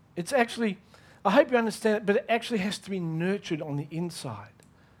life. It's actually, I hope you understand it, but it actually has to be nurtured on the inside.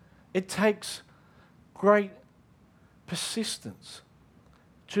 It takes great persistence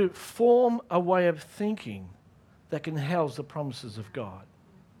to form a way of thinking that can house the promises of God.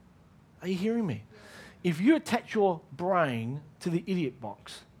 Are you hearing me? If you attach your brain to the idiot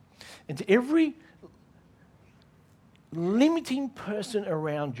box and to every limiting person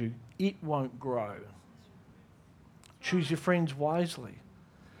around you, it won't grow. Choose your friends wisely.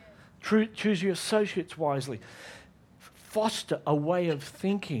 Choose your associates wisely. Foster a way of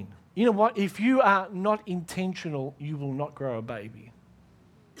thinking. You know what? If you are not intentional, you will not grow a baby.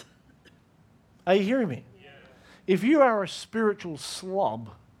 Are you hearing me? Yeah. If you are a spiritual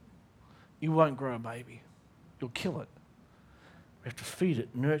slob, you won't grow a baby. You'll kill it. We have to feed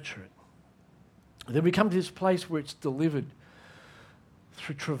it, nurture it. Then we come to this place where it's delivered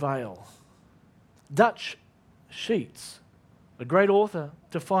through travail. Dutch Sheets, a great author,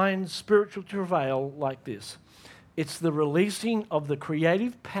 defines spiritual travail like this. It's the releasing of the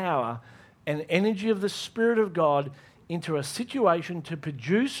creative power and energy of the Spirit of God into a situation to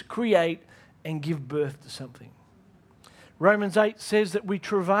produce, create, and give birth to something. Romans 8 says that we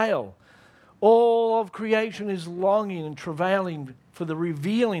travail. All of creation is longing and travailing for the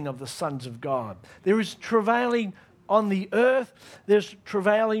revealing of the sons of God. There is travailing on the earth. There's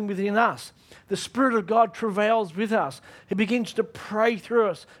travailing within us. The Spirit of God travails with us. He begins to pray through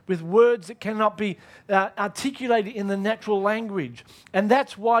us with words that cannot be articulated in the natural language. And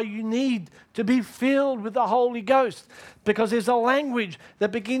that's why you need to be filled with the Holy Ghost, because there's a language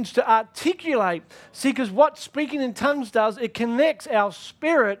that begins to articulate. See, because what speaking in tongues does, it connects our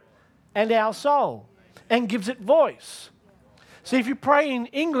spirit and our soul and gives it voice. See, if you pray in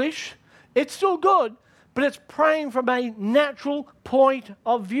English, it's still good, but it's praying from a natural point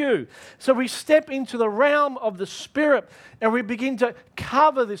of view. So we step into the realm of the Spirit and we begin to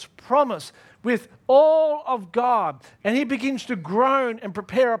cover this promise with all of God. And He begins to groan and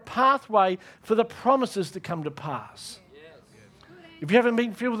prepare a pathway for the promises to come to pass. Yes. If you haven't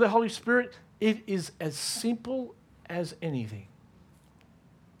been filled with the Holy Spirit, it is as simple as anything.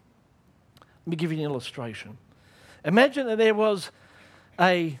 Let me give you an illustration. Imagine that there was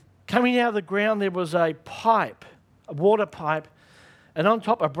coming out of the ground, there was a pipe, a water pipe, and on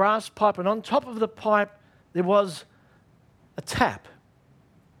top, a brass pipe, and on top of the pipe, there was a tap.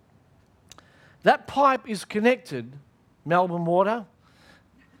 That pipe is connected, Melbourne Water,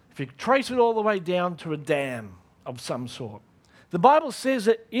 if you trace it all the way down to a dam of some sort. The Bible says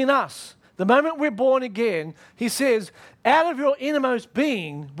that in us, the moment we're born again, He says, out of your innermost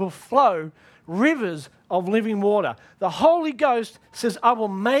being will flow rivers of living water. The Holy Ghost says, I will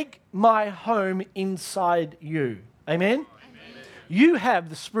make my home inside you. Amen? Amen? You have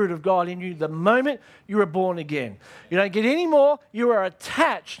the Spirit of God in you the moment you are born again. You don't get any more. You are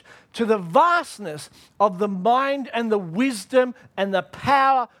attached to the vastness of the mind and the wisdom and the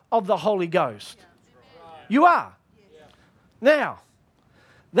power of the Holy Ghost. You are. Now,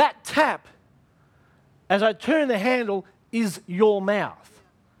 that tap, as I turn the handle, is your mouth.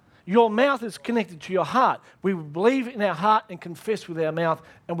 Your mouth is connected to your heart. We believe in our heart and confess with our mouth,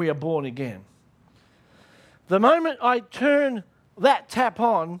 and we are born again. The moment I turn that tap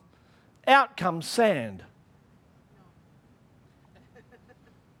on, out comes sand.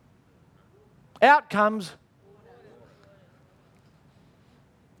 Out comes.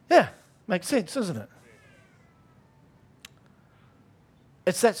 Yeah, makes sense, doesn't it?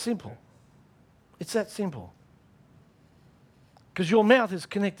 It's that simple. It's that simple. Because your mouth is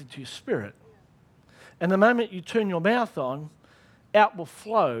connected to your spirit. And the moment you turn your mouth on, out will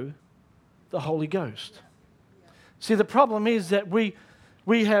flow the Holy Ghost. See, the problem is that we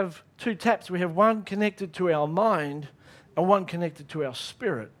have two taps. We have one connected to our mind and one connected to our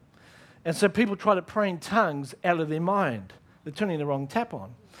spirit. And so people try to pray in tongues out of their mind. They're turning the wrong tap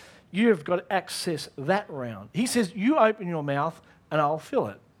on. You have got to access that round. He says, you open your mouth and I'll fill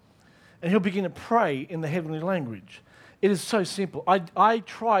it. And he'll begin to pray in the heavenly language. It is so simple. I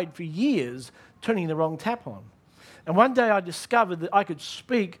tried for years turning the wrong tap on. And one day I discovered that I could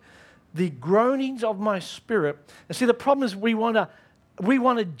speak the groanings of my spirit. And see, the problem is we want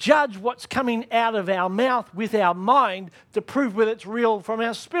to judge what's coming out of our mouth with our mind to prove whether it's real from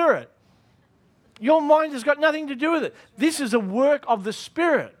our spirit. Your mind has got nothing to do with it. This is a work of the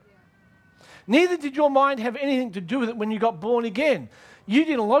Spirit. Neither did your mind have anything to do with it when you got born again. You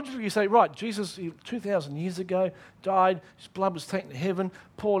didn't logically say, right, Jesus 2,000 years ago died, his blood was taken to heaven,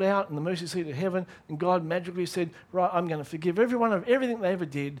 poured out in the mercy seat of heaven, and God magically said, right, I'm going to forgive everyone of everything they ever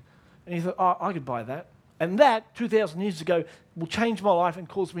did. And you thought, oh, I could buy that. And that, 2,000 years ago, will change my life and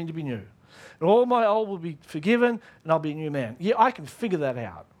cause me to be new. And all my old will be forgiven, and I'll be a new man. Yeah, I can figure that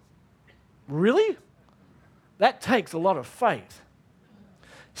out. Really? That takes a lot of faith.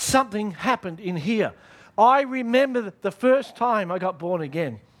 Something happened in here. I remember the first time I got born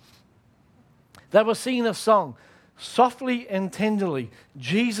again. They were singing a song, softly and tenderly,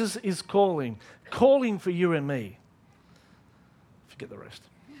 Jesus is calling for you and me. Forget the rest.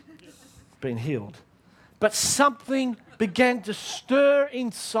 Been healed. But something began to stir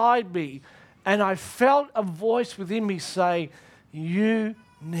inside me, and I felt a voice within me say, you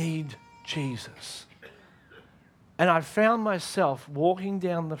need Jesus. And I found myself walking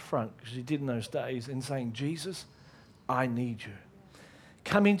down the front, because you did in those days, and saying, Jesus, I need you.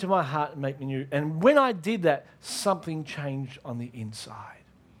 Come into my heart and make me new. And when I did that, something changed on the inside.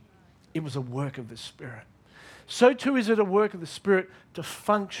 It was a work of the Spirit. So too is it a work of the Spirit to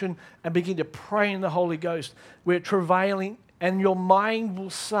function and begin to pray in the Holy Ghost. We're travailing, and your mind will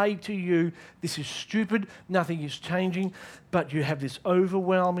say to you, this is stupid, nothing is changing, but you have this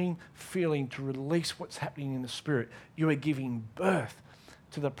overwhelming feeling to release what's happening in the Spirit. You are giving birth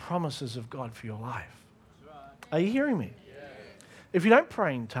to the promises of God for your life. Are you hearing me? Yeah. If you don't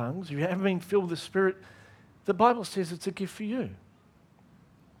pray in tongues, if you haven't been filled with the Spirit, the Bible says it's a gift for you.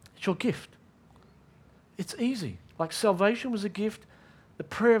 It's your gift. It's easy. Like salvation was a gift, the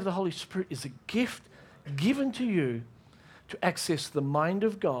prayer of the Holy Spirit is a gift given to you to access the mind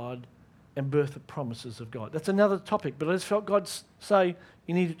of God and birth the promises of God. That's another topic, but I just felt God say,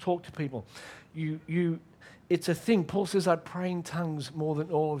 you need to talk to people. It's a thing. Paul says, I pray in tongues more than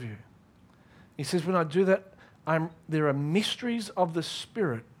all of you. He says, when I do that, there are mysteries of the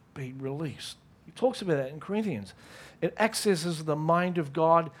Spirit being released. He talks about that in Corinthians. It accesses the mind of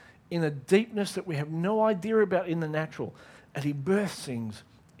God in a deepness that we have no idea about in the natural, and he births things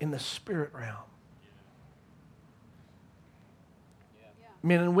in the spirit realm.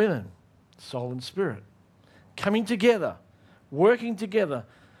 Men and women, soul and spirit, coming together, working together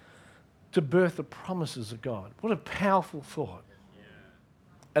to birth the promises of God. What a powerful thought.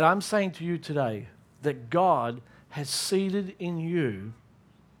 And I'm saying to you today that God has seeded in you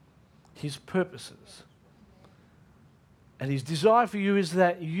his purposes. And his desire for you is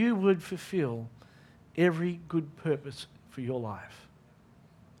that you would fulfill every good purpose for your life.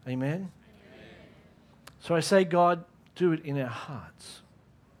 Amen? Amen. So I say, God, do it in our hearts.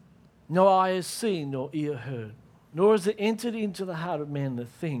 No eye has seen, nor ear heard, nor has it entered into the heart of man the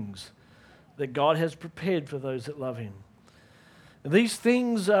things that God has prepared for those that love him. These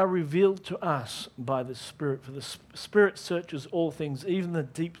things are revealed to us by the Spirit, for the Spirit searches all things, even the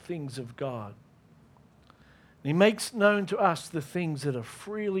deep things of God. And he makes known to us the things that are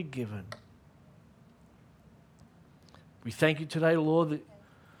freely given. We thank you today, Lord, that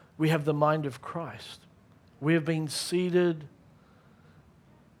we have the mind of Christ. We have been seated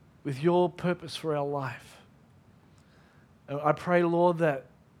with your purpose for our life. And I pray, Lord, that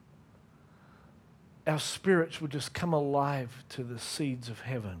our spirits would just come alive to the seeds of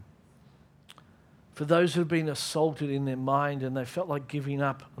heaven. For those who have been assaulted in their mind and they felt like giving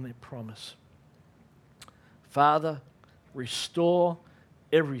up on their promise. Father, Restore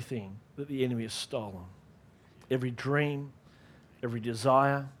everything that the enemy has stolen. Every dream, every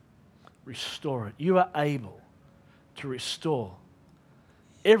desire, restore it. You are able to restore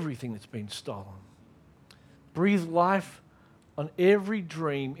everything that's been stolen. Breathe life on every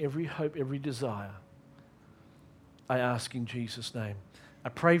dream, every hope, every desire. I ask in Jesus' name. I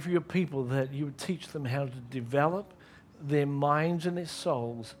pray for your people that you would teach them how to develop their minds and their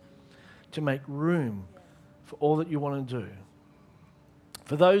souls to make room for all that you want to do.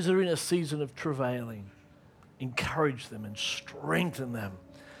 For those that are in a season of travailing, encourage them and strengthen them.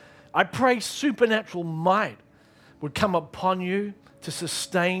 I pray supernatural might would come upon you to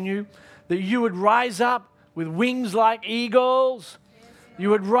sustain you, that you would rise up with wings like eagles.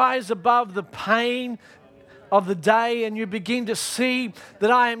 You would rise above the pain of the day, and you begin to see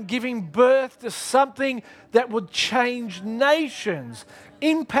that I am giving birth to something that would change nations,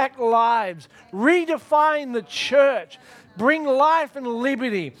 impact lives, redefine the church, bring life and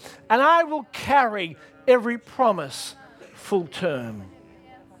liberty, and I will carry every promise full term.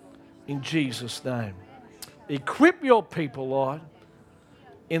 In Jesus' name. Equip your people, Lord,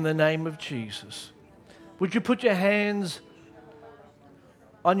 in the name of Jesus. Would you put your hands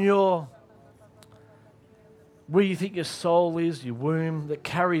on where you think your soul is, your womb, that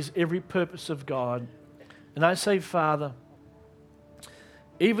carries every purpose of God. And I say, Father,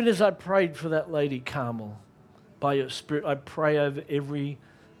 even as I prayed for that lady Carmel, by your Spirit, I pray over every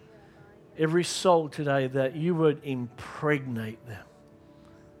soul today that you would impregnate them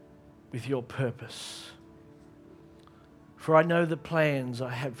with your purpose. For I know the plans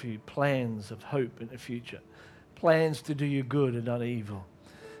I have for you, plans of hope in the future, plans to do you good and not evil.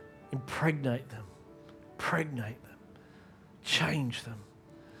 Impregnate them. Impregnate them, change them.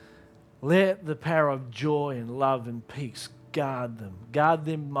 Let the power of joy and love and peace guard them, guard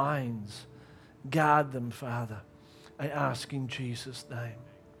their minds, guard them, Father. I ask in Jesus' name.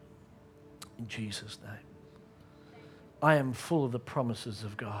 In Jesus' name. I am full of the promises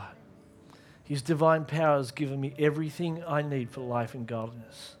of God. His divine power has given me everything I need for life and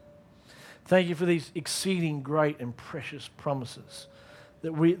godliness. Thank you for these exceeding great and precious promises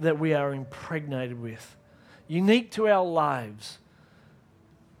that we are impregnated with. Unique to our lives.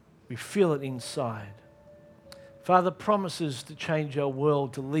 We feel it inside. Father, promises to change our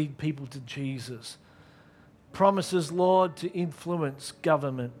world, to lead people to Jesus. Promises, Lord, to influence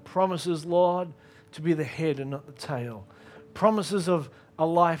government. Promises, Lord, to be the head and not the tail. Promises of a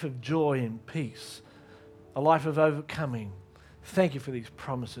life of joy and peace. A life of overcoming. Thank you for these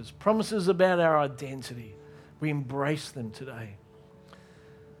promises. Promises about our identity. We embrace them today.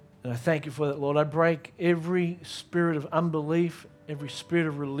 And I thank you for that, Lord. I break every spirit of unbelief, every spirit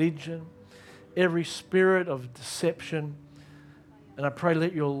of religion, every spirit of deception. And I pray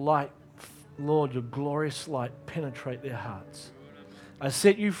let your light, Lord, your glorious light penetrate their hearts. I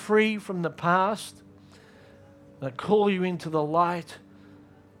set you free from the past. And I call you into the light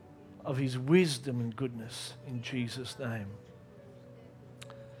of his wisdom and goodness in Jesus' name.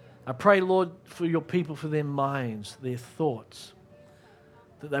 I pray, Lord, for your people, for their minds, their thoughts,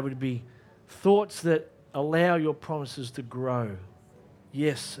 that they would be thoughts that allow your promises to grow.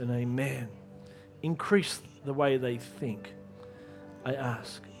 Yes and amen. Increase the way they think, I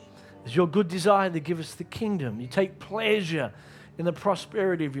ask. It's your good desire to give us the kingdom. You take pleasure in the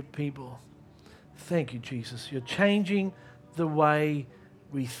prosperity of your people. Thank you, Jesus. You're changing the way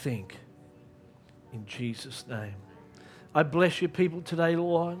we think. In Jesus' name. I bless your people today,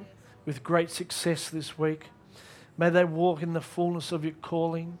 Lord, with great success this week. May they walk in the fullness of your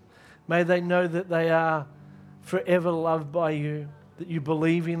calling. May they know that they are forever loved by you, that you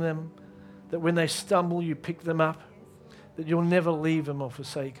believe in them, that when they stumble, you pick them up, that you'll never leave them or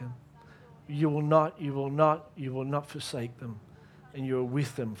forsake them. You will not forsake them, and you are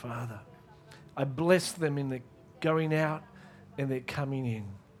with them, Father. I bless them in their going out and their coming in.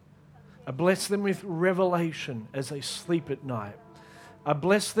 I bless them with revelation as they sleep at night. I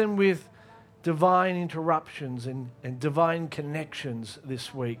bless them with divine interruptions and divine connections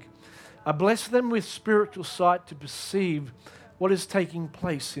this week. I bless them with spiritual sight to perceive what is taking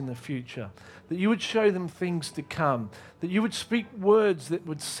place in the future, that you would show them things to come, that you would speak words that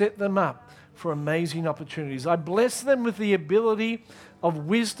would set them up for amazing opportunities. I bless them with the ability of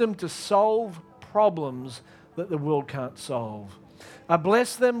wisdom to solve problems that the world can't solve. I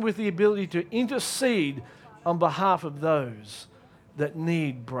bless them with the ability to intercede on behalf of those that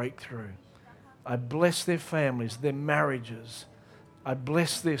need breakthrough. I bless their families, their marriages. I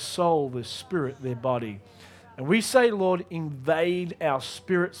bless their soul, their spirit, their body. And we say, Lord, invade our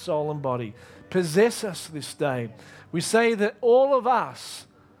spirit, soul, and body. Possess us this day. We say that all of us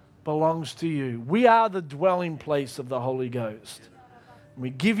belongs to you. We are the dwelling place of the Holy Ghost. We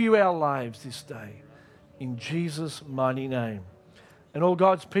give you our lives this day in Jesus' mighty name. And all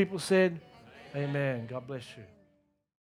God's people said, Amen. God bless you.